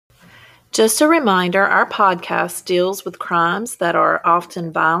Just a reminder, our podcast deals with crimes that are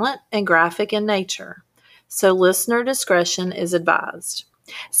often violent and graphic in nature, so listener discretion is advised.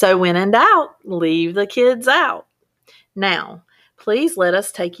 So when in doubt, leave the kids out. Now, please let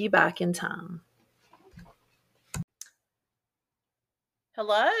us take you back in time.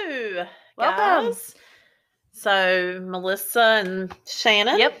 Hello, Welcome. guys. So Melissa and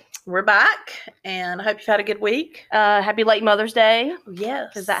Shannon, Yep. we're back, and I hope you've had a good week. Happy late Mother's Day, Yes,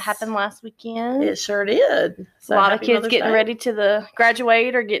 because that happened last weekend. It sure did. So a lot of happy kids Mother's getting Day. ready to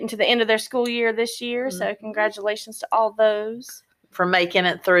graduate or getting to the end of their school year this year. So congratulations to all those. For making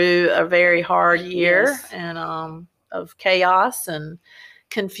it through a very hard year Yes. and of chaos and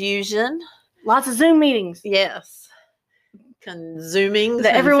confusion. Lots of Zoom meetings. Yes. Zooming.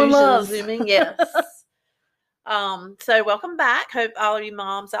 That everyone loves. Zooming, yes. So welcome back. Hope all of you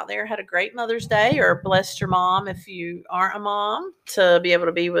moms out there had a great Mother's Day, or blessed your mom if you aren't a mom, to be able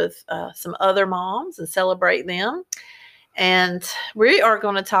to be with some other moms and celebrate them. And we are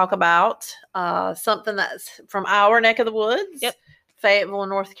going to talk about something that's from our neck of the woods, Fayetteville,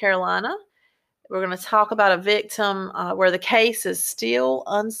 North Carolina. We're going to talk about a victim where the case is still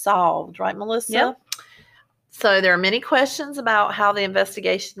unsolved. Right, Melissa? Yep. So there are many questions about how the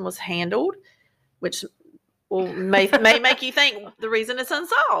investigation was handled, which may make you think the reason it's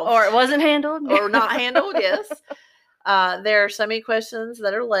unsolved. Or it wasn't handled. Or not handled, yes. There are so many questions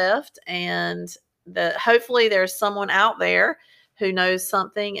that are left, and that hopefully there's someone out there who knows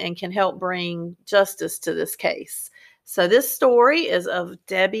something and can help bring justice to this case. So this story is of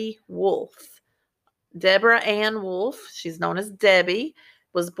Debbie Wolfe. Deborah Ann Wolfe, she's known as Debbie,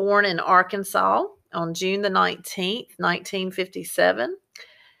 was born in Arkansas on June the 19th, 1957.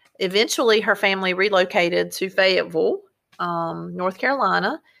 Eventually, her family relocated to Fayetteville, North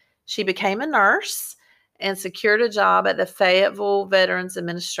Carolina. She became a nurse and secured a job at the Fayetteville Veterans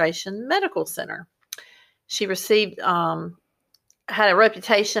Administration Medical Center. She had a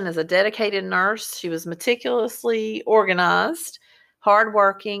reputation as a dedicated nurse. She was meticulously organized,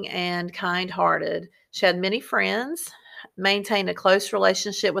 hardworking, and kind-hearted. She had many friends, maintained a close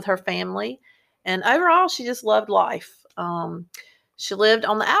relationship with her family, and overall, she just loved life. She lived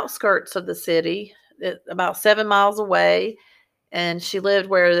on the outskirts of the city, about 7 miles away, and she lived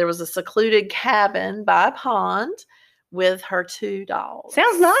where there was a secluded cabin by a pond with her 2 dogs.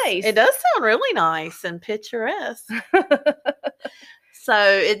 Sounds nice. It does sound really nice and picturesque. So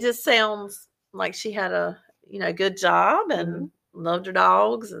it just sounds like she had a good job and loved her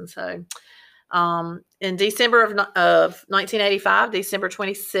dogs. And so in December of 1985, December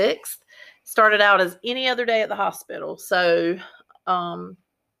 26th, started out as any other day at the hospital. So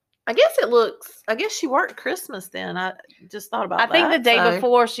I guess she worked Christmas then. I just thought about that. I think the day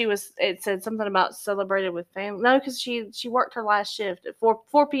before it said something about celebrated with family. No, because she worked her last shift at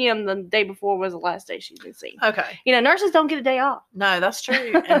 4 p.m. the day before was the last day she'd been seen. Okay. Nurses don't get a day off. No, that's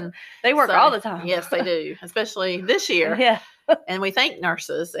true. And they work all the time. Yes, they do, especially this year. Yeah. And we thank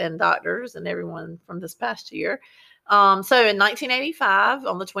nurses and doctors and everyone from this past year. So in 1985,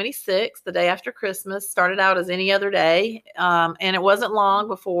 on the 26th, the day after Christmas, started out as any other day. And it wasn't long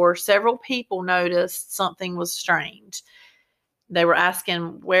before several people noticed something was strange. They were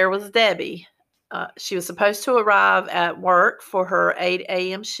asking, where was Debbie? She was supposed to arrive at work for her 8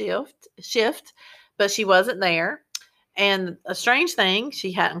 a.m. shift, but she wasn't there. And a strange thing,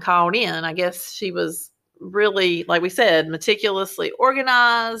 she hadn't called in. I guess she was really, like we said, meticulously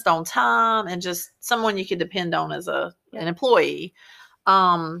organized, on time, and just someone you could depend on as an employee.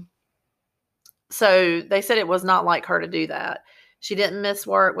 So they said it was not like her to do that. She didn't miss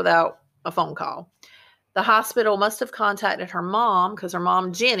work without a phone call. The hospital must have contacted her mom, because her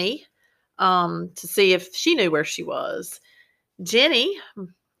mom, Jenny, to see if she knew where she was. Jenny,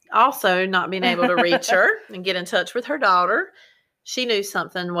 also not being able to reach her and get in touch with her daughter, she knew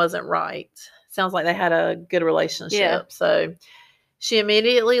something wasn't right. Sounds like they had a good relationship. Yeah. So she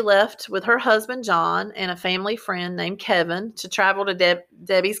immediately left with her husband, John, and a family friend named Kevin to travel to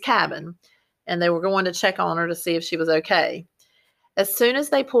Debbie's cabin. And they were going to check on her to see if she was okay. As soon as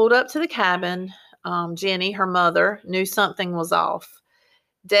they pulled up to the cabin, Jenny, her mother, knew something was off.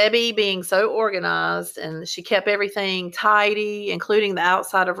 Debbie being so organized, and she kept everything tidy, including the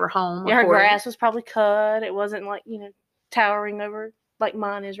outside of her home. Yeah, her grass was probably cut. It wasn't like, towering over like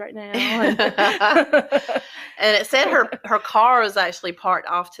mine is right now. And it said her car was actually parked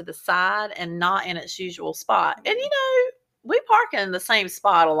off to the side and not in its usual spot. And we park in the same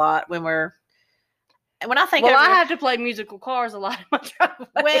spot a lot when I think I have to play musical cars a lot in my driveway.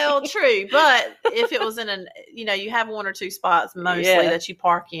 Well, true, but if it was in you have one or two spots mostly that you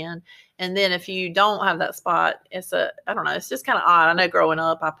park in, And then if you don't have that spot, I don't know, it's just kind of odd. I know growing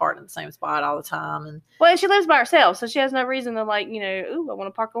up, I parked in the same spot all the time. And well, and she lives by herself, so she has no reason to like, ooh, I want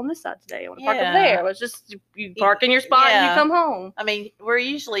to park on this side today. I want to park up there. It's just you park in your spot and you come home. I mean,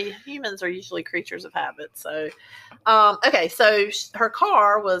 humans are usually creatures of habit. So, okay, so her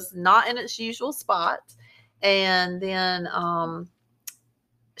car was not in its usual spot. And then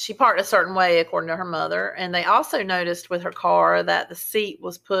she parked a certain way, according to her mother. And they also noticed with her car that the seat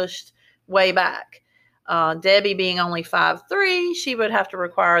was pushed way back. Debbie being only 5'3", she would have to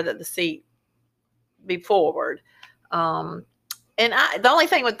require that the seat be forward. And the only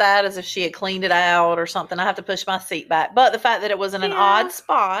thing with that is if she had cleaned it out or something, I have to push my seat back. But the fact that it was in an odd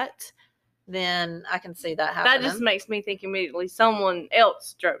spot, then I can see that happening. That just makes me think immediately someone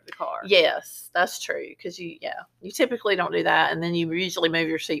else drove the car. Yes, that's true. Because you typically don't do that, and then you usually move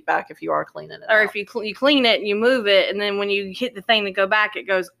your seat back if you are cleaning it. Or if you clean it and you move it, and then when you hit the thing to go back, it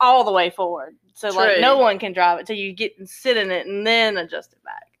goes all the way forward. So like no one can drive it till you get and sit in it and then adjust it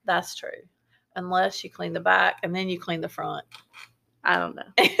back. That's true, unless you clean the back and then you clean the front. I don't know.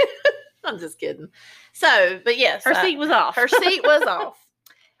 I'm just kidding. So, but yes, her seat was off. Her seat was off.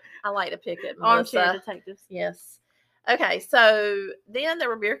 I like to pick it, Melissa. Armchair detectives. Yes. Okay, so then there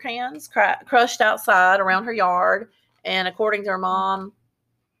were beer cans crushed outside around her yard, and according to her mom,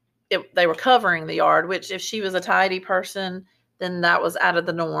 they were covering the yard, which if she was a tidy person, then that was out of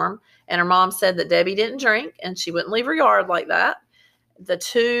the norm. And her mom said that Debbie didn't drink, and she wouldn't leave her yard like that. The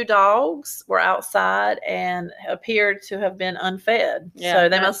 2 dogs were outside and appeared to have been unfed. Yeah, so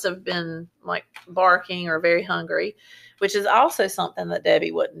they must have been like barking or very hungry, which is also something that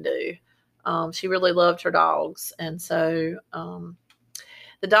Debbie wouldn't do. She really loved her dogs. And so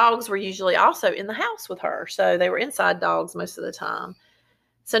the dogs were usually also in the house with her. So they were inside dogs most of the time.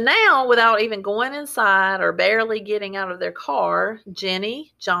 So now, without even going inside or barely getting out of their car,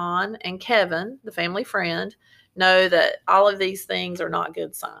 Jenny, John, and Kevin, the family friend, know that all of these things are not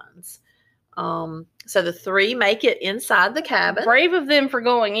good signs. So the 3 make it inside the cabin. Brave of them for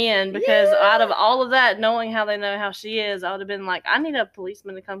going in, because out of all of that, knowing how they know how she is, I would have been like, I need a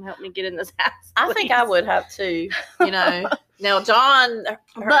policeman to come help me get in this house. I think I would have too, Now, John...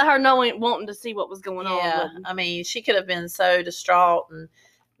 But her wanting to see what was going on. Yeah, I mean, she could have been so distraught and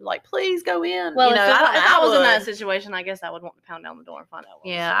like, please go in. Well, if I was in that situation, I guess I would want to pound down the door and find out what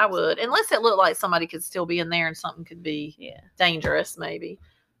was I would. Unless it looked like somebody could still be in there and something could be dangerous, maybe.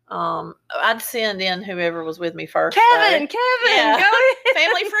 I'd send in whoever was with me first. Kevin, go in.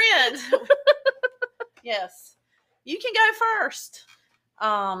 Family friend. Yes. You can go first.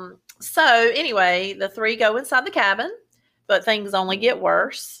 So anyway, the 3 go inside the cabin, but things only get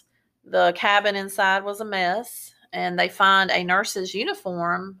worse. The cabin inside was a mess. And they find a nurse's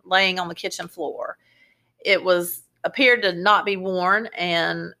uniform laying on the kitchen floor. It appeared to not be worn,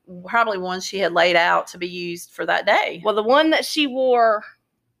 and probably one she had laid out to be used for that day. Well, the one that she wore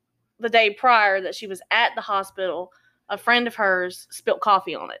the day prior that she was at the hospital, a friend of hers spilled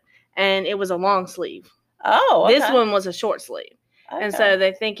coffee on it, and it was a long sleeve. Oh, okay. This one was a short sleeve. Okay. And so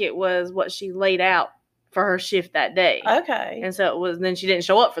they think it was what she laid out for her shift that day. Okay. And so it was, then she didn't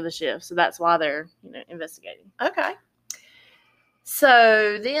show up for the shift. So that's why they're, investigating. Okay.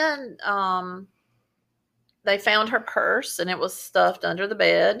 So then they found her purse, and it was stuffed under the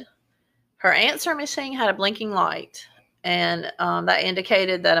bed. Her answering machine had a blinking light, and that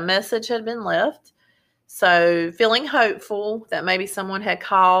indicated that a message had been left. So feeling hopeful that maybe someone had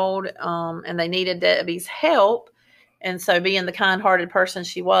called and they needed Debbie's help, and so being the kind-hearted person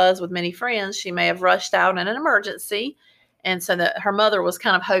she was with many friends, she may have rushed out in an emergency. And so that her mother was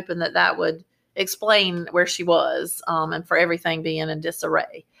kind of hoping that would explain where she was and for everything being in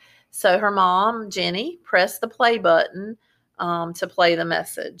disarray. So her mom, Jenny, pressed the play button to play the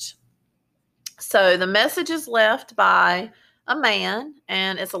message. So the message is left by a man,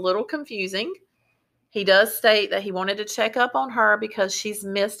 and it's a little confusing. He does state that he wanted to check up on her because she's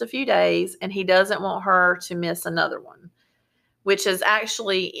missed a few days, and he doesn't want her to miss another one, which is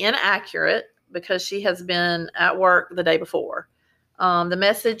actually inaccurate because she has been at work the day before. The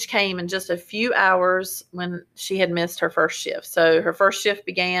message came in just a few hours when she had missed her first shift. So her first shift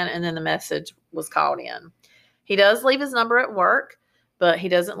began, and then the message was called in. He does leave his number at work, but he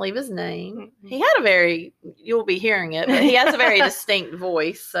doesn't leave his name. He had you'll be hearing it, but he has a very distinct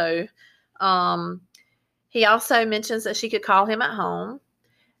voice. So, he also mentions that she could call him at home.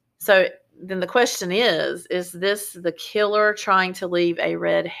 So then the question is this the killer trying to leave a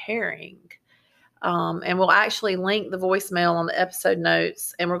red herring? And we'll actually link the voicemail on the episode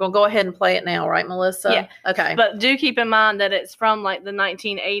notes, and we're going to go ahead and play it now, right, Melissa? Yeah. Okay. But do keep in mind that it's from like the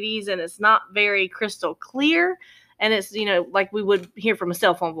 1980s, and it's not very crystal clear. and it's, like we would hear from a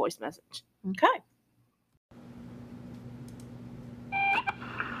cell phone voice message. Okay.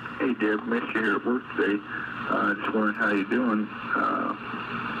 Hey, Deb, missed you here at work today. Just wondering how you're doing.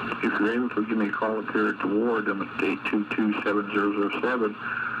 If you're able to give me a call up here at the ward, I'm at 822-7007,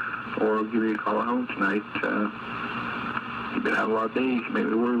 or I'll give you a call at home tonight. You've been out a lot of days. You made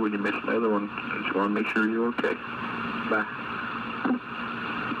me worry when you missed another one. I just want to make sure you're okay. Bye.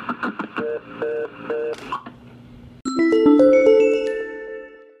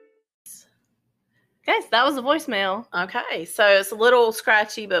 Okay, so that was a voicemail. Okay, so it's a little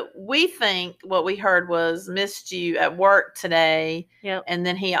scratchy, but we think what we heard was missed you at work today. Yep. And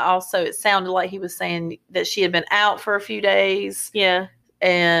then it sounded like he was saying that she had been out for a few days. Yeah.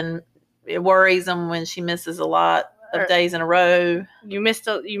 And it worries him when she misses a lot of days in a row. You missed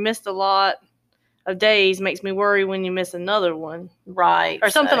a lot of days. Makes me worry when you miss another one. Right.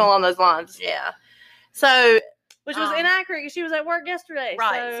 Or something along those lines. Yeah. So... Which was inaccurate because she was at work yesterday.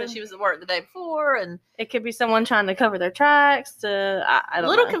 Right. So she was at work the day before, and it could be someone trying to cover their tracks. I don't know. A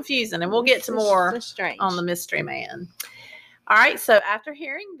little confusing, and we'll get to more on the mystery man. All right. So after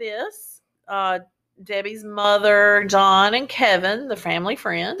hearing this, Debbie's mother, John, and Kevin, the family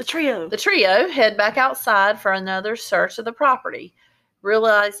friend, the trio, head back outside for another search of the property.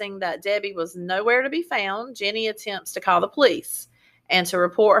 Realizing that Debbie was nowhere to be found, Jenny attempts to call the police and to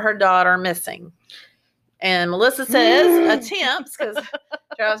report her daughter missing. And Melissa says attempts because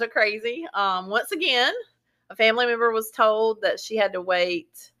drives her crazy. Once again, a family member was told that she had to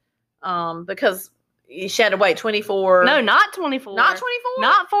wait because she had to wait 24. No, not 24. Not 24?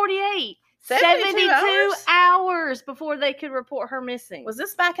 Not 48. 72 hours before they could report her missing. Was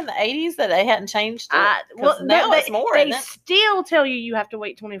this back in the 80s that they hadn't changed it? Now it's more. They still tell you have to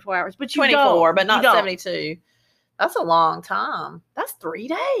wait 24 hours, but you 24, but not 72. That's a long time. That's 3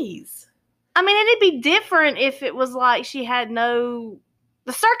 days. I mean, it'd be different if it was like she had the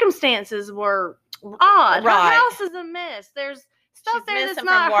circumstances were odd. Right. Her house is a mess. There's stuff there that's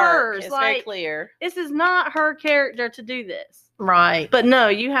not hers. It's very clear. This is not her character to do this. Right. But no,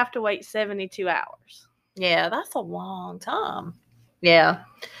 you have to wait 72 hours. Yeah, that's a long time. Yeah.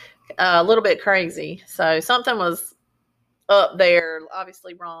 A little bit crazy. So something was up there,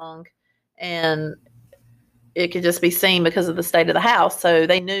 obviously wrong. And it could just be seen because of the state of the house. So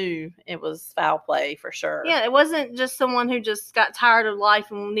they knew it was foul play for sure. Yeah, it wasn't just someone who just got tired of life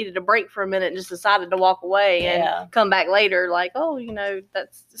and needed a break for a minute and just decided to walk away and come back later like,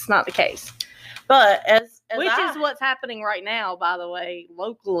 it's not the case. But which is what's happening right now, by the way,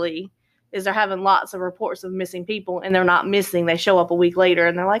 locally, is they're having lots of reports of missing people, and they're not missing. They show up a week later,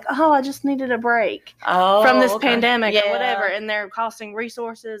 and they're like, I just needed a break from this pandemic or whatever, and they're costing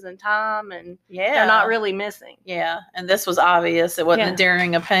resources and time, and they're not really missing. Yeah, and this was obvious. It wasn't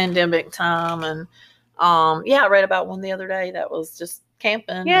during a pandemic time, and I read about one the other day that was just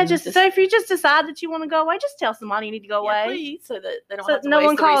camping. Yeah, so if you just decide that you want to go away, just tell somebody you need to go away. Please, so that they don't have to no waste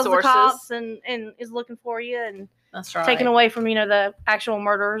one the calls resources. the cops and is looking for you and that's right. Taken away from the actual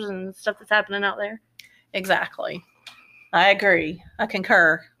murders and stuff that's happening out there. Exactly. I agree. I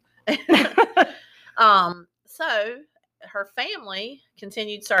concur. So her family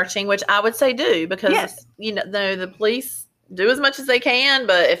continued searching, which I would say do because the police do as much as they can,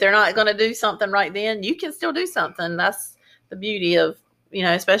 but if they're not going to do something right then, you can still do something. That's the beauty of,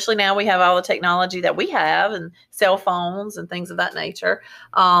 especially now we have all the technology that we have and cell phones and things of that nature.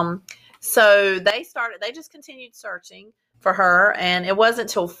 So they just continued searching for her, and it wasn't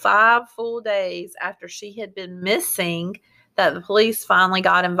until 5 full days after she had been missing that the police finally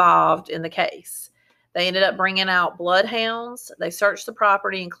got involved in the case. They ended up bringing out bloodhounds. They searched the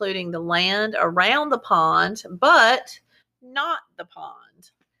property, including the land around the pond, but not the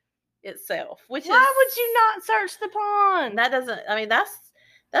pond itself. Why would you not search the pond?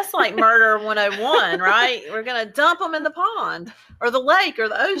 That's like murder 101, right? We're going to dump them in the pond or the lake or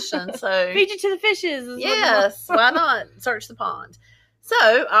the ocean. So feed you to the fishes. Yes. Why not search the pond?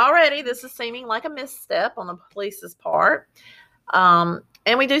 So already this is seeming like a misstep on the police's part. And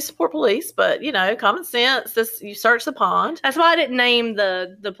we do support police, but common sense. You search the pond. That's why I didn't name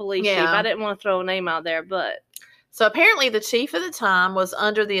the police chief. I didn't want to throw a name out there, but so apparently the chief at the time was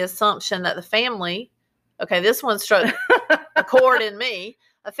under the assumption that the family, this one struck a chord in me.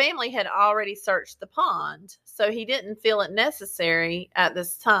 A family had already searched the pond, so he didn't feel it necessary at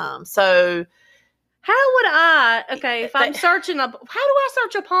this time. So how would if I'm searching how do I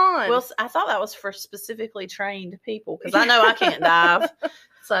search a pond? Well, I thought that was for specifically trained people because I know I can't dive.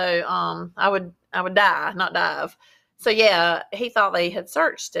 So I would die, not dive. So he thought they had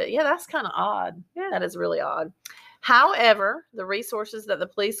searched it. Yeah, that's kind of odd. Yeah. That is really odd. However, the resources that the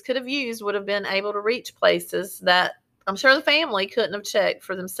police could have used would have been able to reach places that I'm sure the family couldn't have checked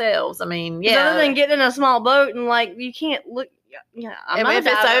for themselves. I mean, yeah. Other than getting in a small boat and, like, you can't look. Yeah, if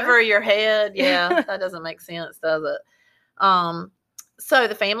it's over your head, yeah, that doesn't make sense, does it? So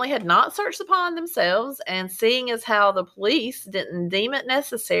the family had not searched the pond themselves, and seeing as how the police didn't deem it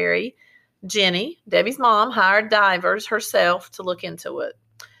necessary, Jenny, Debbie's mom, hired divers herself to look into it.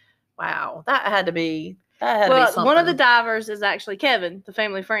 Wow, that had to be something. One of the divers is actually Kevin, the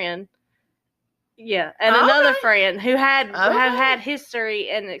family friend. Yeah, and another friend who had history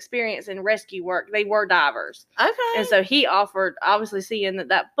and experience in rescue work. They were divers. Okay. And so he offered, obviously seeing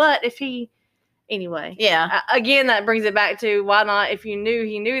that, but if he, anyway. Yeah. Again, that brings it back to why not, if you knew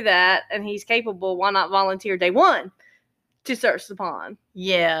he knew that and he's capable, why not volunteer day one to search the pond?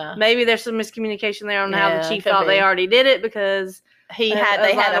 Yeah. Maybe there's some miscommunication there on how the chief thought they already did it because they had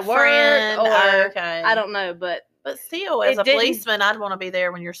a friend. Or, okay. I don't know, but still, as a policeman, I'd want to be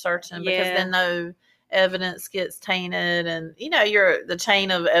there when you're searching because then no evidence gets tainted, and the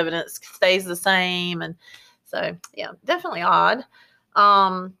chain of evidence stays the same, and so yeah, definitely odd.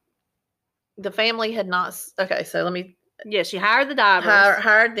 The family had not. Okay, so let me. Yeah, she hired the divers.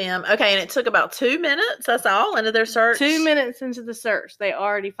 Hired them. Okay, and it took about 2 minutes. That's all into their search. 2 minutes into the search, they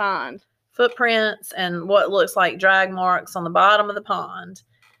already find footprints and what looks like drag marks on the bottom of the pond.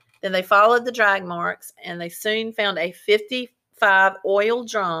 Then they followed the drag marks, and they soon found a 55 oil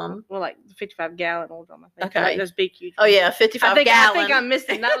drum. Well, like 55-gallon oil drum, I think. Okay. Like those big, huge. Oh, yeah, 55 gallon. I think I'm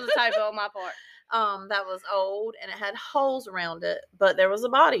missing. That was a typo on my part. That was old, and it had holes around it, but there was a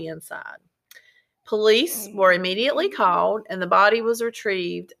body inside. Police were immediately called, and the body was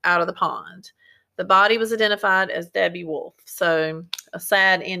retrieved out of the pond. The body was identified as Debbie Wolf. So a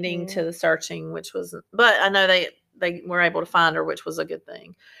sad ending to the searching, but I know they were able to find her, which was a good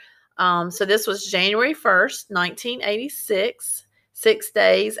thing. So this was January 1st, 1986, 6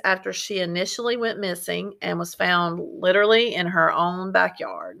 days after she initially went missing and was found literally in her own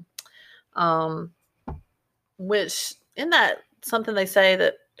backyard. Which, isn't that something they say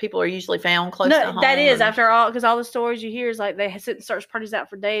that people are usually found close to home? That is, after all, because all the stories you hear is like they sit and search parties out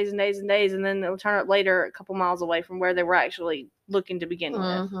for days and days and days, and then they'll turn up later a couple miles away from where they were actually looking to begin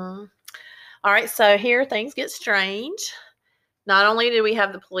with. All right, so here things get strange. Not only did we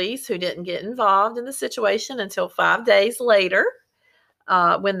have the police who didn't get involved in the situation until 5 days later.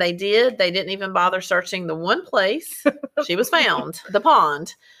 When they did, they didn't even bother searching the one place she was found, the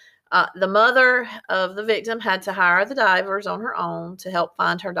pond. The mother of the victim had to hire the divers on her own to help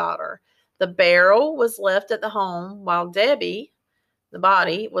find her daughter. The barrel was left at the home while Debbie, the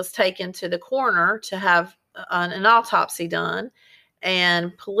body, was taken to the coroner to have an autopsy done.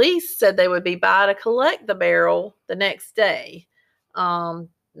 And police said they would be by to collect the barrel the next day.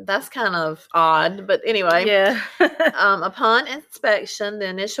 That's kind of odd, but anyway. Yeah. Upon inspection, the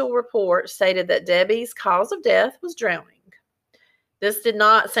initial report stated that Debbie's cause of death was drowning. This did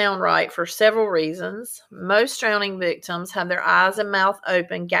not sound right for several reasons. Most drowning victims have their eyes and mouth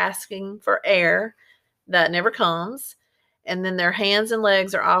open, gasping for air that never comes. And then their hands and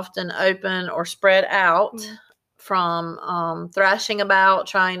legs are often open or spread out from thrashing about,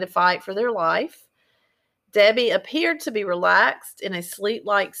 trying to fight for their life. Debbie appeared to be relaxed in a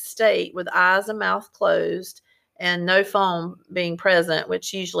sleep-like state with eyes and mouth closed and no foam being present,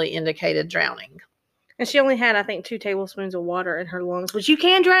 which usually indicated drowning. And she only had, I think, 2 tablespoons of water in her lungs, which you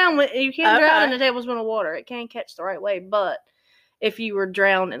can drown drown in a tablespoon of water. It can catch the right way, but if you were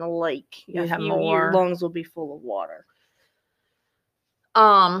drowned in a lake, your lungs will be full of water.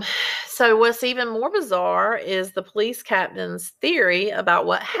 So what's even more bizarre is the police captain's theory about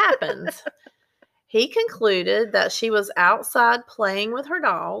what happened. He concluded that she was outside playing with her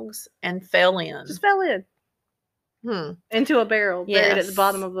dogs and fell in. Just fell in. Into a barrel buried at the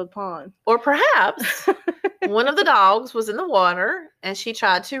bottom of the pond. Or perhaps one of the dogs was in the water and she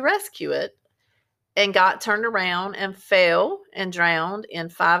tried to rescue it and got turned around and fell and drowned in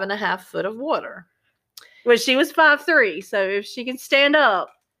 5.5 foot of water. Well, she was 5'3", so if she can stand up,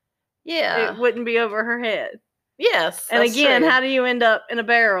 it wouldn't be over her head. Yes. And again, how do you end up in a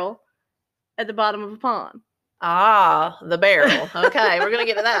barrel at the bottom of a pond? The barrel. Okay, we're going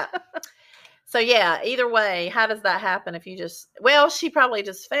to get to that. So, yeah, either way, how does that happen if you she probably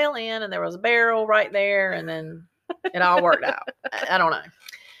just fell in and there was a barrel right there and then it all worked out. I don't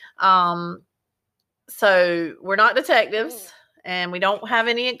know. So, we're not detectives and we don't have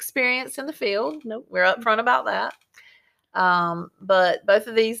any experience in the field. Nope. We're upfront about that. But both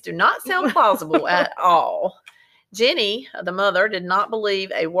of these do not sound plausible at all. Jenny, the mother, did not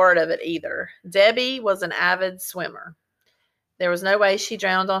believe a word of it either. Debbie was an avid swimmer. There was no way she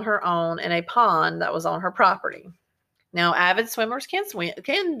drowned on her own in a pond that was on her property. Now, avid swimmers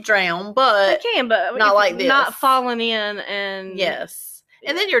can drown, but they can, but not like this. Not falling in and yes.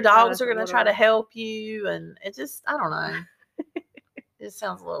 And then your dogs are going to try to help you, and it just, I don't know. It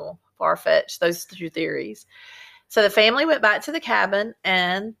sounds a little far-fetched, those two theories. So the family went back to the cabin,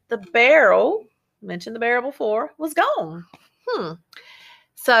 and the barrel, mentioned the barrel before, was gone.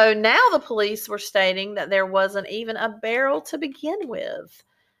 So now the police were stating that there wasn't even a barrel to begin with.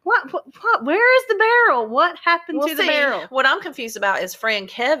 What? Where is the barrel? What happened to the barrel? What I'm confused about is friend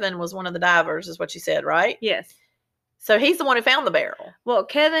Kevin was one of the divers, is what you said, right? Yes. So he's the one who found the barrel. Well,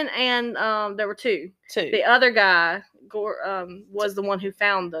 Kevin and there were two. The other guy was the one who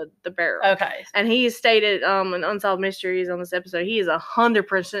found the barrel. Okay. And he stated in Unsolved Mysteries on this episode, he is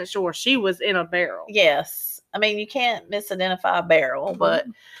 100% sure she was in a barrel. Yes. I mean, you can't misidentify a barrel, but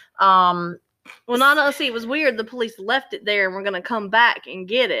well, not see, it was weird. The police left it there, and we're going to come back and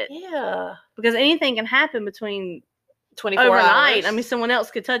get it. Yeah. Because anything can happen between 24 overnight. hours. I mean, someone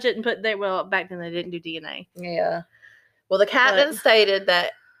else could touch it and put there. Well, back then they didn't do DNA. Yeah. Well, the captain stated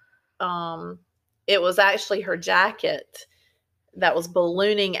that it was actually her jacket that was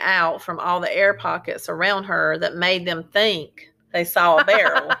ballooning out from all the air pockets around her that made them think they saw a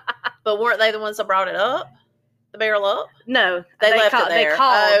barrel. But weren't they the ones that brought it up? The barrel up? No, they left it there. They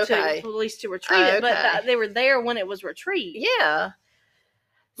called to police to retrieve it, but they were there when it was retrieved. Yeah,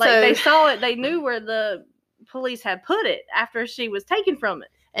 they saw it. They knew where the police had put it after she was taken from it,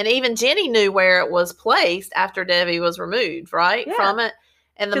 and even Jenny knew where it was placed after Debbie was removed, right, from it.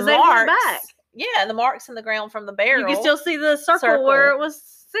 And the marks, and the marks in the ground from the barrel. You can still see the circle where it was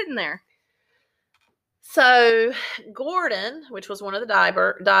sitting there. So Gordon, which was one of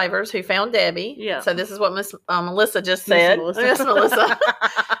the divers who found Debbie, so this is what Miss Melissa just said. Miss Melissa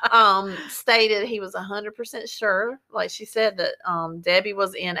stated he was 100% sure, like she said, that Debbie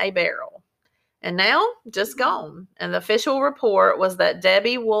was in a barrel, and now just gone. And the official report was that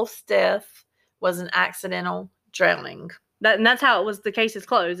Debbie Wolf's death was an accidental drowning. And that's how it was. The case is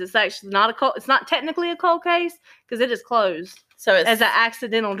closed. It's actually not it's not technically a cold case because it is closed. So it's as an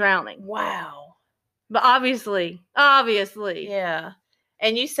accidental drowning. Wow. But obviously. Yeah.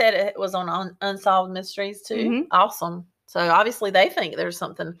 And you said it was on Unsolved Mysteries too? Mm-hmm. Awesome. So obviously they think there's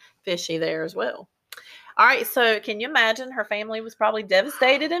something fishy there as well. All right. So can you imagine? Her family was probably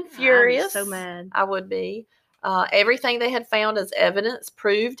devastated and furious. I'd be so mad. I would be. Everything they had found as evidence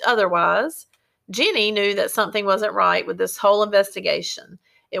proved otherwise. Jenny knew that something wasn't right with this whole investigation.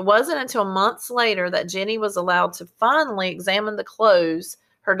 It wasn't until months later that Jenny was allowed to finally examine the clothes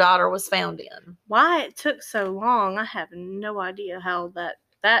her daughter was found in. Why it took so long, I have no idea how that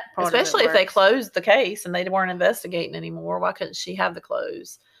part Especially of it if they closed the case and they weren't investigating anymore. Why couldn't she have the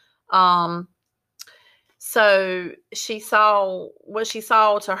clothes? So what she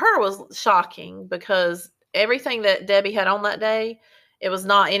saw to her was shocking because everything that Debbie had on that day, it was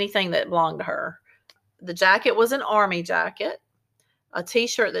not anything that belonged to her. The jacket was an army jacket. A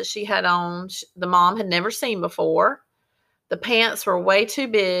t-shirt that she had on, the mom had never seen before. The pants were way too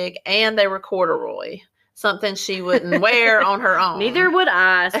big, and they were corduroy, something she wouldn't wear on her own. Neither would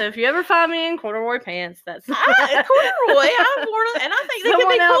I. So if you ever find me in corduroy pants, that's corduroy. I've worn them, and I think they can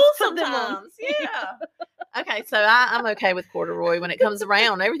be cool sometimes. Yeah. Okay, so I'm okay with corduroy. When it comes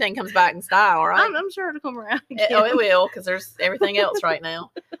around, everything comes back in style, right? I'm sure it'll come around again. It will, because there's everything else right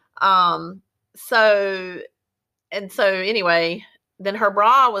now. So anyway, then her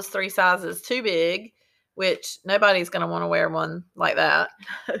bra was 3 sizes too big, which nobody's going to want to wear one like that.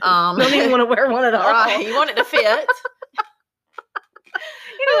 Don't even want to wear one at all. Right. You want it to fit.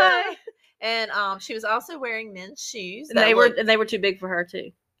 Anyway. And she was also wearing men's shoes. And they were too big for her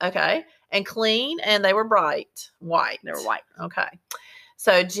too. Okay. And clean, and they were bright white. They were white. Okay.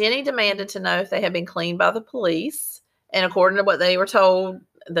 So Jenny demanded to know if they had been cleaned by the police. And according to what they were told,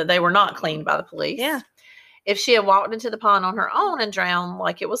 that they were not cleaned by the police. Yeah. If she had walked into the pond on her own and drowned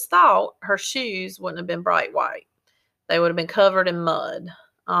like it was thought, her shoes wouldn't have been bright white. They would have been covered in mud.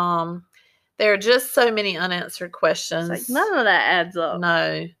 There are just so many unanswered questions. It's like none of that adds up.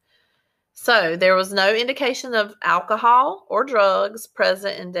 No. So there was no indication of alcohol or drugs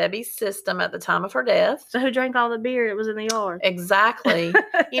present in Debbie's system at the time of her death. So who drank all the beer that was in the yard? Exactly.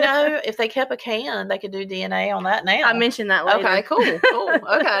 If they kept a can, they could do DNA on that now. I mentioned that later. Okay, cool.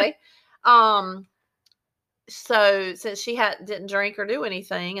 Okay. So since she didn't drink or do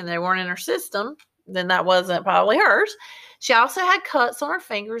anything and they weren't in her system, then that wasn't probably hers. She also had cuts on her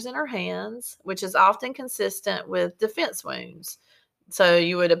fingers and her hands, which is often consistent with defense wounds. So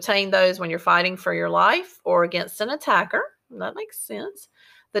you would obtain those when you're fighting for your life or against an attacker. That makes sense.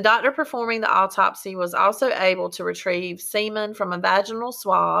 The doctor performing the autopsy was also able to retrieve semen from a vaginal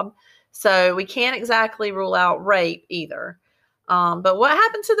swab So we can't exactly rule out rape either. But what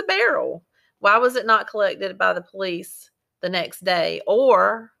happened to the barrel? Why was it not collected by the police the next day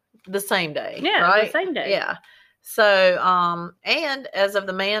or the same day? Yeah, right? the same day. Yeah. So, and as of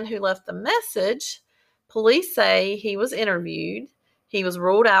the man who left the message, police say he was interviewed. He was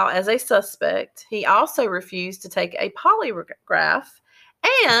ruled out as a suspect. He also refused to take a polygraph.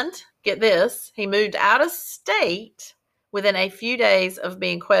 And get this, he moved out of state within a few days of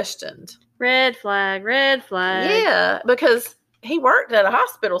being questioned. Red flag, red flag. Yeah, because he worked at a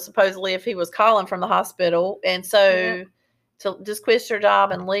hospital, supposedly, if he was calling from the hospital. And so to just quit your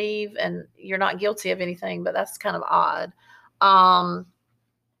job and leave, and you're not guilty of anything, but that's kind of odd.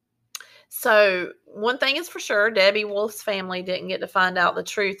 So one thing is for sure, Debbie Wolf's family didn't get to find out the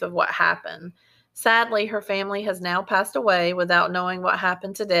truth of what happened. Sadly, her family has now passed away without knowing what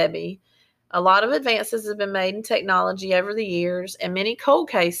happened to Debbie. A lot of advances have been made in technology over the years, and many cold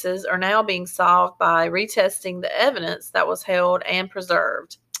cases are now being solved by retesting the evidence that was held and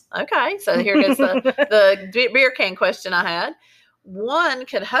preserved. Okay, so here goes the beer can question I had. One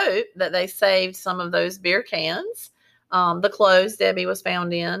could hope that they saved some of those beer cans, the clothes Debbie was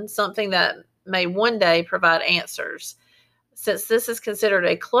found in, something that may one day provide answers. Since this is considered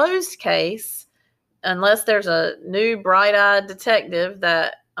a closed case, unless there's a new bright-eyed detective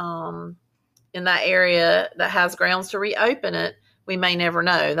that in that area that has grounds to reopen it, we may never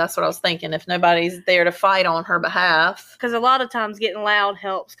know. That's what I was thinking. If nobody's there to fight on her behalf, because a lot of times getting loud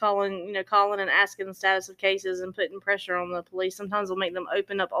helps. Calling and asking the status of cases and putting pressure on the police sometimes will make them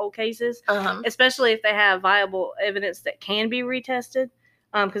open up old cases, especially if they have viable evidence that can be retested.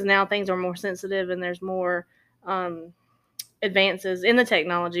 Because now things are more sensitive and there's more advances in the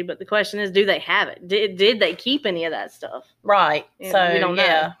technology. But the question is, do they have it? Did they keep any of that stuff? Right. So we don't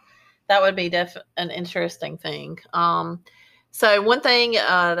know. That would be an interesting thing. So one thing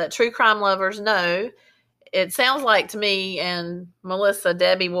that true crime lovers know, it sounds like to me and Melissa,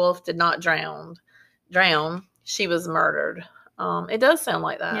 Debbie Wolf did not drown. She was murdered. It does sound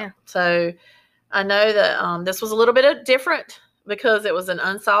like that. Yeah. So I know that this was a little bit different because it was an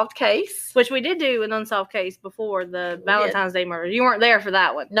unsolved case. Which we did do an unsolved case before the Valentine's Day murder. You weren't there for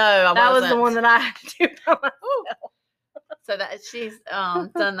that one. No, I wasn't. That was the one that I had to do by myself. So that she's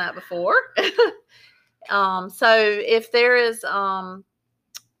done that before. So if there is,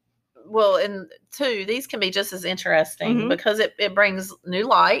 these can be just as interesting because it brings new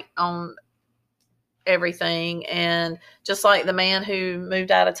light on everything. And just like the man who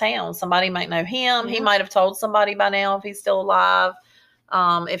moved out of town, somebody might know him. He might have told somebody by now if he's still alive.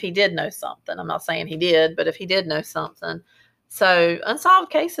 If he did know something, I'm not saying he did, but if he did know something. So unsolved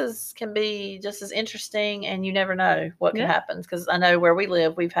cases can be just as interesting, and you never know what can happen. Because I know where we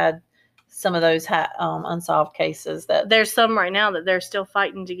live, we've had some of those unsolved cases. That there's some right now that they're still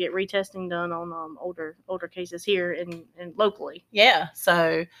fighting to get retesting done on older cases here and locally. Yeah.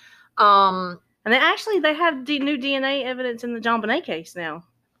 So, and they have new DNA evidence in the JonBenét case now.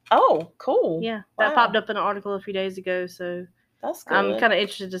 Oh, cool. Yeah, that popped up in an article a few days ago. So. That's good. I'm kind of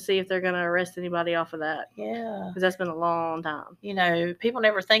interested to see if they're going to arrest anybody off of that. Yeah. Because that's been a long time. People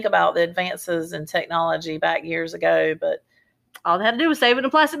never think about the advances in technology back years ago, but all they had to do was save it in a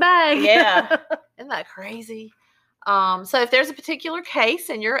plastic bag. Yeah. Isn't that crazy? So if there's a particular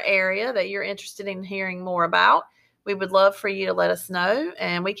case in your area that you're interested in hearing more about, we would love for you to let us know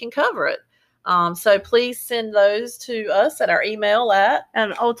and we can cover it. So please send those to us at our email at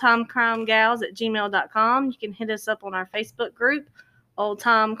oldtimecrimegals@gmail.com. You can hit us up on our Facebook group, Old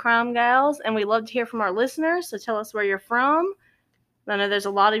Time Crime Gals, and we love to hear from our listeners. So tell us where you're from. I know there's a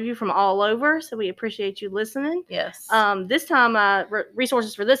lot of you from all over, so we appreciate you listening. Yes. This time,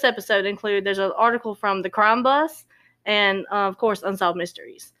 resources for this episode include there's an article from the Crime Bus and, of course, Unsolved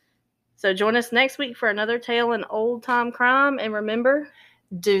Mysteries. So join us next week for another tale in old time crime, and remember,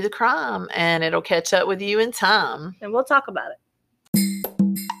 do the crime and it'll catch up with you in time. And we'll talk about it.